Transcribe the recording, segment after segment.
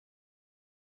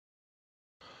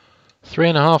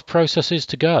3.5 processes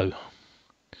to go,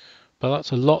 but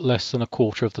that's a lot less than a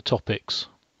quarter of the topics,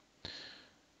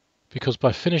 because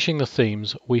by finishing the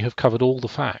themes we have covered all the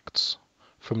facts.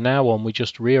 From now on we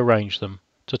just rearrange them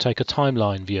to take a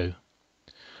timeline view.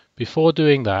 Before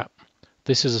doing that,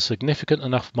 this is a significant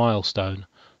enough milestone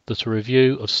that a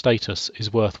review of status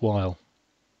is worthwhile.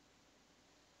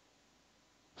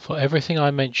 For everything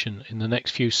I mention in the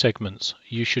next few segments,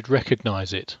 you should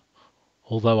recognize it,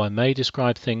 although I may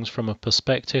describe things from a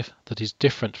perspective that is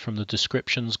different from the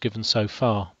descriptions given so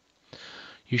far.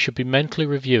 You should be mentally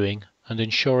reviewing and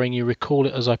ensuring you recall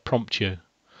it as I prompt you.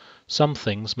 Some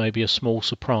things may be a small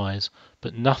surprise,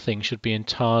 but nothing should be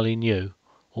entirely new,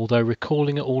 although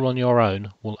recalling it all on your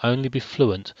own will only be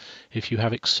fluent if you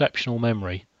have exceptional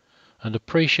memory, and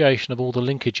appreciation of all the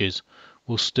linkages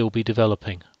will still be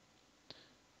developing.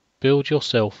 Build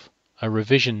yourself a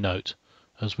revision note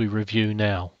as we review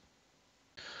now.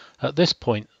 At this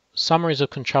point, summaries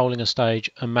of controlling a stage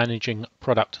and managing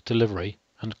product delivery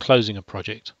and closing a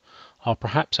project are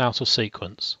perhaps out of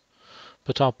sequence,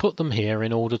 but I'll put them here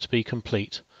in order to be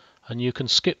complete, and you can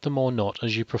skip them or not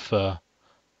as you prefer,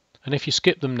 and if you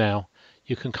skip them now,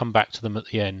 you can come back to them at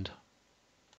the end.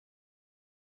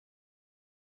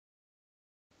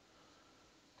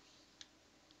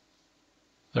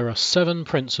 There are 7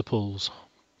 principles: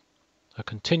 a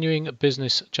continuing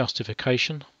business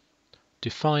justification,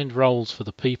 defined roles for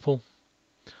the people,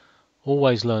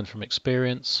 always learn from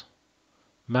experience,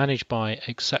 manage by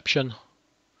exception,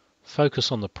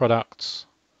 focus on the products,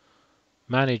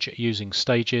 manage using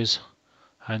stages,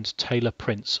 and tailor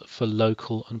prints for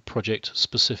local and project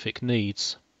specific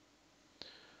needs.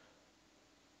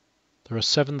 There are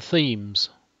 7 themes: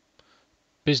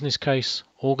 business case,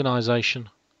 organisation,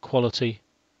 quality,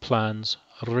 plans,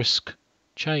 risk,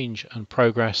 change and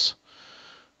progress,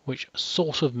 which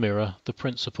sort of mirror the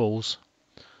principles,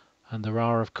 and there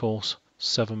are of course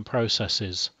 7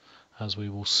 processes, as we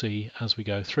will see as we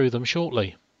go through them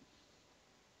shortly.